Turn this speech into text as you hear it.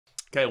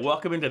Okay,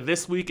 welcome into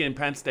This Week in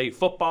Penn State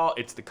Football.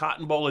 It's the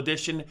Cotton Bowl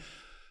edition.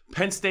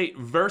 Penn State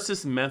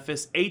versus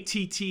Memphis,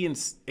 AT&T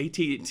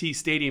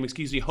Stadium,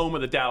 home of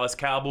the Dallas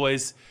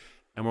Cowboys.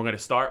 And we're going to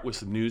start with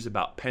some news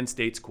about Penn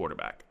State's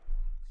quarterback.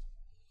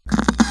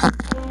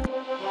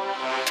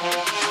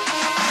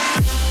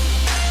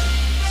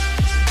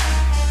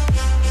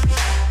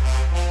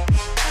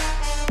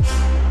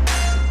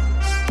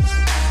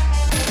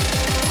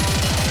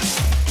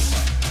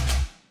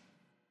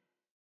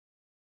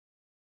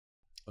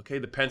 Okay,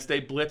 the Penn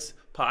State Blitz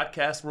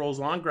podcast rolls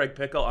on. Greg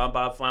Pickle, I'm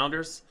Bob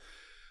Flounders.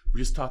 We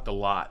just talked a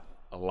lot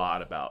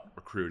about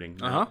recruiting.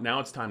 Now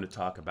it's time to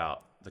talk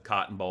about the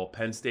Cotton Bowl,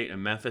 Penn State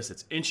and Memphis.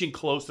 It's inching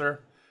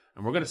closer,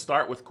 and we're going to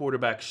start with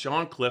quarterback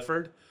Sean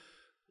Clifford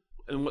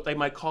and what they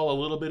might call a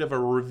little bit of a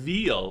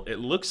reveal. It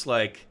looks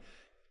like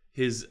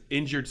his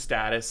injured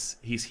status,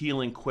 he's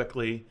healing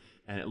quickly,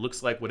 and it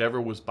looks like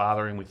whatever was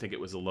bothering, we think it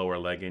was a lower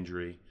leg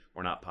injury.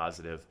 We're not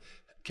positive.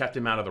 Kept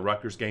him out of the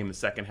Rutgers game, the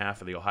second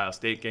half of the Ohio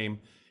State game.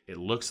 It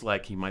looks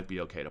like he might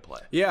be okay to play.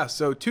 Yeah,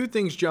 so two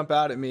things jump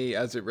out at me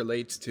as it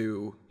relates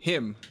to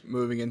him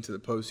moving into the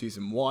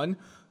postseason. One,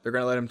 they're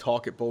going to let him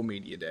talk at Bowl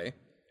Media Day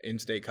in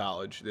State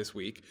College this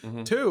week.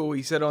 Two,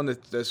 he said on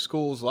the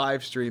school's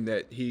live stream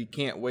that he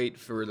can't wait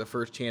for the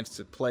first chance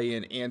to play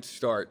in and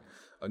start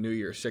a New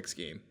Year's Six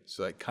game.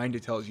 So that kind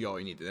of tells you all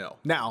you need to know.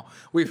 Now,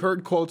 we've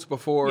heard quotes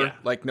before,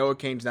 like Noah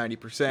Cain's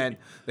 90%.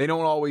 They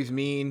don't always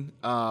mean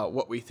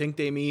what we think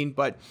they mean,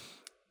 but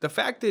the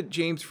fact that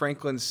James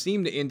Franklin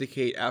seemed to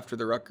indicate after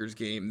the Rutgers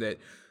game that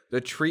the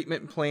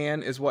treatment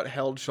plan is what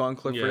held Sean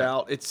Clifford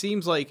out, it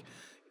seems like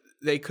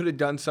they could have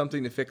done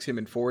something to fix him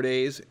in 4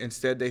 days.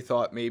 Instead, they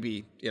thought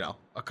maybe,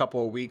 a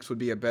couple of weeks would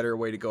be a better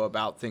way to go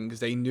about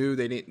things. They knew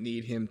they didn't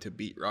need him to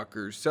beat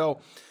Rutgers. So,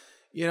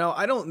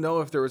 I don't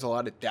know if there was a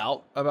lot of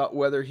doubt about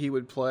whether he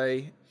would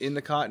play in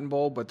the Cotton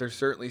Bowl, but there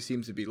certainly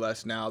seems to be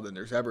less now than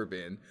there's ever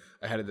been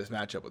ahead of this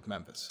matchup with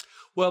Memphis.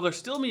 Well, there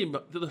still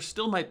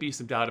might be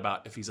some doubt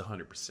about if he's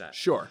 100%.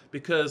 Sure.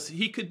 Because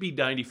he could be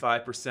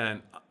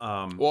 95%.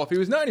 Well, if he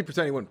was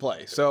 90%, he wouldn't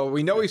play. So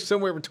we know he's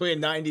somewhere between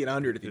 90 and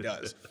 100 if he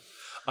does.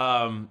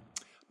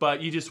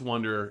 But you just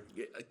wonder,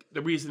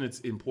 the reason it's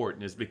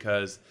important is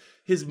because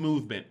his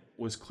movement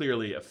was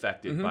clearly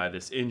affected by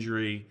this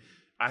injury.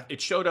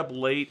 It showed up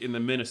late in the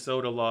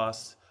Minnesota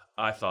loss.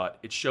 I thought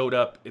it showed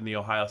up in the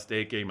Ohio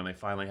State game, and they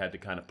finally had to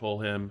kind of pull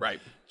him. Right.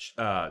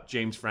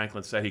 James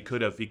Franklin said he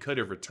could have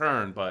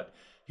returned, but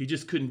he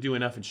just couldn't do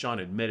enough, and Sean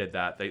admitted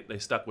that. They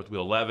stuck with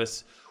Will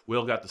Levis.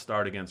 Will got the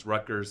start against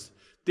Rutgers.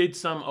 Did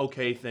some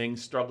okay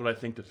things. Struggled, I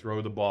think, to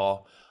throw the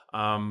ball.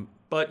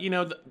 But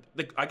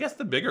I guess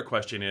the bigger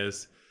question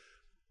is,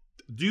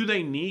 do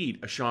they need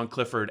a Sean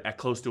Clifford at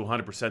close to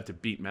 100% to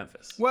beat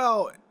Memphis?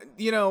 Well,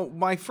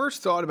 my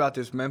first thought about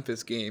this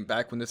Memphis game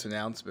back when this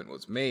announcement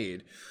was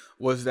made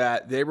was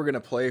that they were going to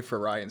play for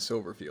Ryan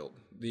Silverfield,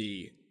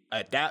 the,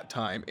 at that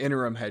time,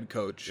 interim head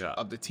coach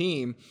of the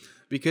team,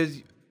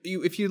 because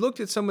if you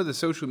looked at some of the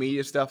social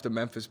media stuff the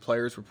Memphis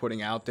players were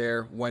putting out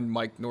there when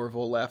Mike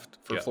Norvell left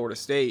for Florida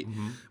State,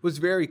 it was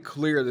very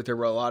clear that there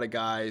were a lot of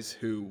guys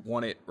who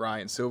wanted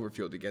Ryan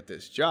Silverfield to get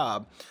this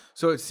job.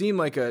 So it seemed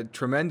like a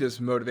tremendous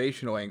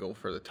motivational angle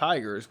for the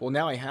Tigers. Well,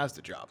 now he has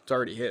the job. It's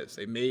already his.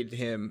 They made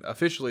him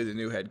officially the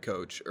new head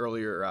coach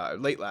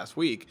late last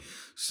week.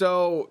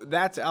 So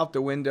that's out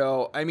the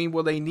window. I mean,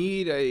 will they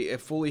need a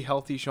fully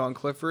healthy Sean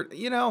Clifford?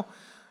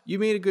 You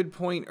made a good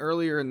point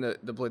earlier in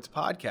the Blitz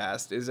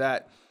podcast, is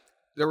that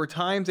there were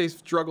times they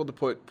struggled to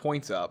put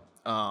points up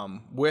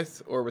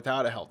with or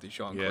without a healthy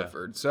Sean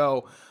Clifford.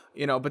 So,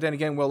 but then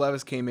again, Will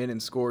Levis came in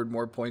and scored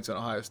more points on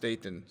Ohio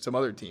State than some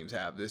other teams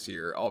have this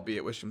year,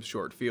 albeit with some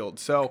short field.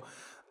 So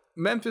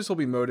Memphis will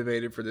be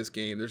motivated for this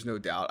game. There's no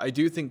doubt. I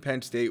do think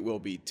Penn State will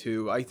be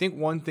too. I think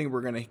one thing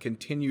we're going to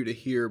continue to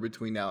hear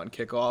between now and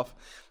kickoff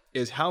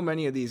is how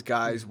many of these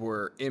guys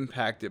were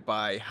impacted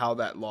by how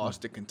that loss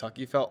to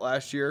Kentucky felt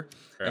last year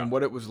and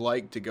what it was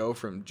like to go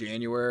from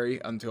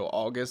January until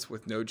August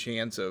with no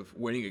chance of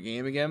winning a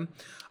game again.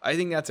 I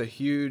think that's a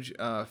huge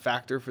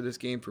factor for this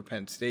game for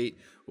Penn State.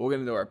 We'll get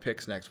into our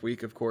picks next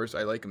week, of course.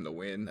 I like them to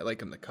win. I like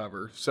them to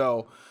cover.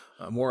 So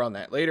more on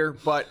that later.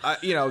 But,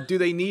 do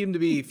they need him to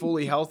be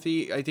fully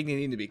healthy? I think they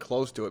need to be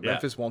close to it.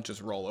 Memphis won't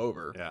just roll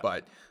over.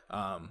 But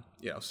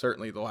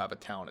certainly they'll have a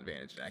talent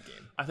advantage in that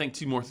game. I think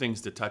two more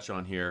things to touch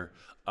on here.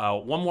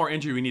 One more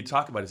injury we need to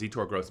talk about is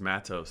Yetur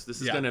Gross-Matos.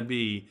 This is going to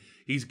be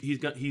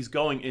he's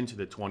going into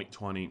the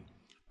 2020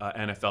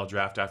 NFL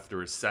draft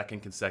after his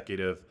second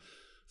consecutive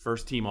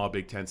first-team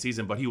All-Big Ten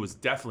season, but he was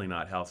definitely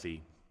not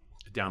healthy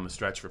down the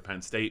stretch for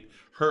Penn State.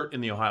 Hurt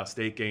in the Ohio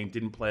State game,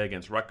 didn't play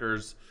against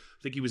Rutgers.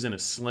 I think he was in a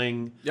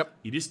sling. Yep.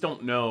 You just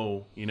don't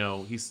know.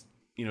 He's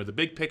the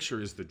big picture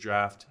is the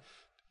draft.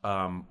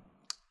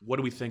 What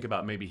do we think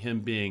about maybe him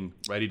being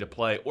ready to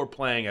play or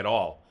playing at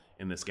all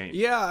in this game.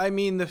 Yeah, I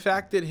mean, the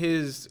fact that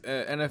his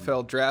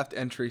NFL draft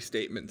entry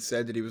statement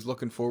said that he was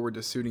looking forward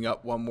to suiting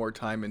up one more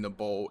time in the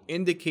bowl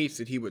indicates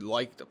that he would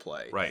like to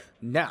play. Right.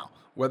 Now,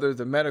 whether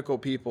the medical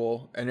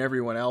people and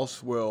everyone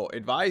else will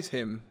advise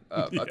him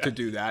to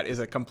do that is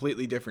a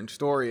completely different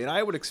story. And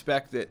I would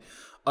expect that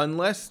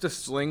unless the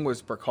sling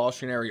was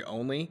precautionary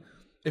only,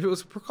 if it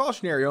was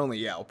precautionary only,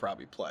 yeah, I'll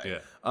probably play.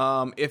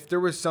 Yeah. If there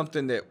was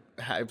something that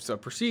has a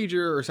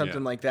procedure or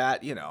something like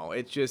that,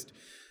 it's just...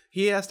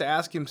 He has to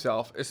ask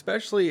himself,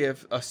 especially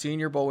if a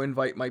Senior Bowl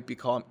invite might be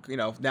called,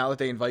 now that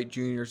they invite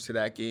juniors to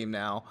that game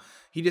now,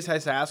 he just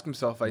has to ask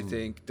himself, I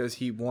think, does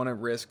he want to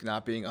risk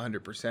not being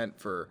 100%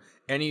 for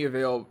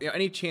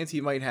any chance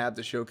he might have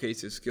to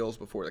showcase his skills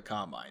before the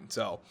combine?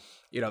 So,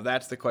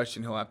 that's the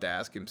question he'll have to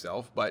ask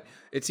himself. But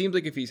it seems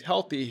like if he's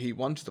healthy, he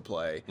wants to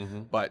play,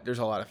 but there's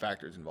a lot of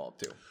factors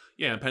involved too.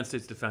 Yeah, and Penn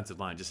State's defensive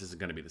line just isn't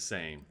going to be the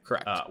same.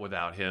 Correct.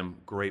 Without him.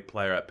 Great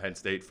player at Penn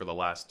State for the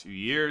last 2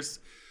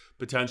 years.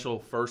 Potential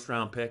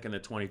first-round pick in the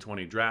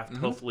 2020 draft.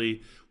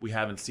 Hopefully, we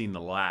haven't seen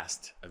the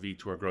last of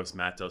Yetur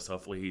Gross-Matos.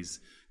 Hopefully, he's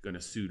going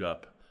to suit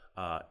up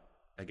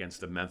against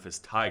the Memphis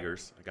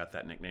Tigers. I got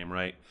that nickname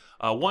right.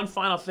 One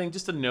final thing,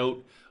 just a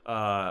note.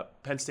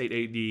 Penn State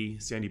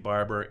AD Sandy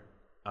Barber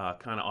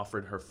kind of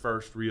offered her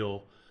first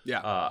real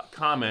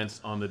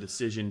comments on the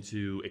decision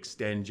to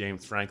extend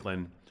James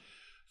Franklin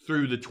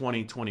through the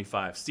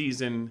 2025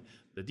 season.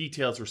 The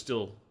details are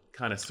still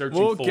kind of searching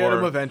for. We'll get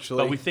him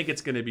eventually. But we think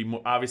it's going to be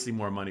obviously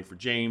more money for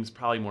James,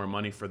 probably more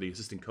money for the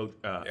assistant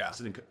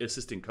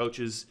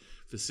coaches,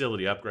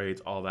 facility upgrades,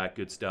 all that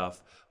good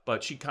stuff.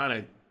 But she kind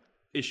of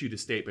issued a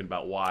statement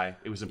about why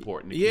it was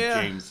important to keep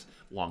James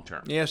long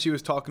term. Yeah, she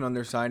was talking on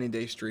their signing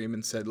day stream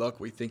and said,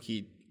 look, we think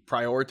he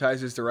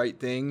prioritizes the right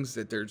things,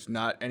 that there's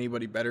not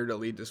anybody better to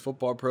lead this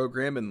football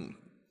program. And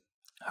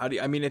I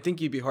think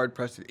you'd be hard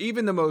pressed to,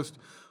 even the most,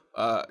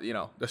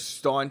 the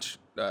staunch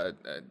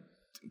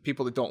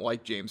people that don't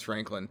like James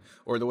Franklin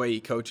or the way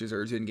he coaches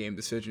or his in-game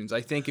decisions.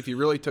 I think if you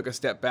really took a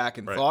step back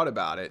and thought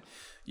about it,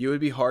 you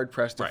would be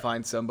hard-pressed to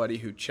find somebody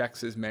who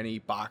checks as many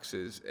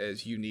boxes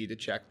as you need to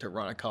check to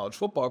run a college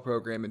football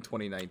program in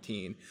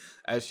 2019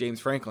 as James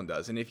Franklin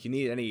does. And if you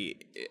need any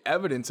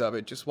evidence of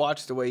it, just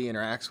watch the way he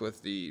interacts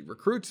with the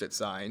recruits that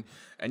sign,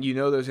 and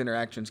those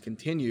interactions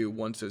continue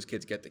once those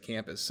kids get to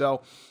campus.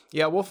 So,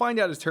 yeah, we'll find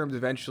out his terms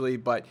eventually,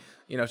 but,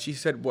 she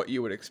said what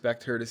you would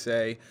expect her to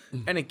say.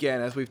 And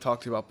again, as we've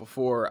talked about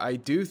before, I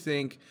do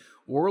think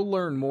we'll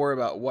learn more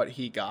about what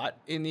he got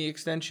in the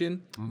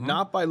extension,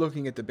 not by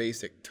looking at the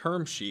basic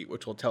term sheet,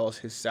 which will tell us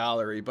his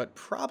salary, but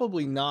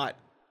probably not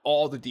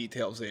all the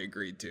details they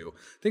agreed to.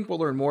 I think we'll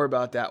learn more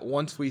about that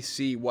once we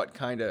see what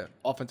kind of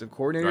offensive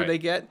coordinator they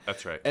get.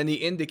 That's right. And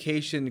the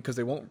indication, because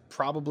they won't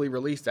probably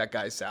release that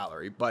guy's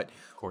salary, but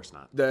of course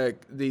not.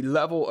 The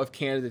level of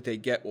candidate they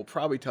get will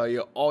probably tell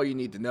you all you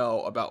need to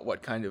know about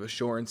what kind of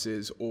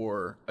assurances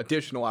or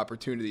additional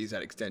opportunities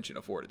that extension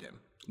afforded him.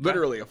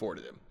 Literally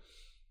afforded him.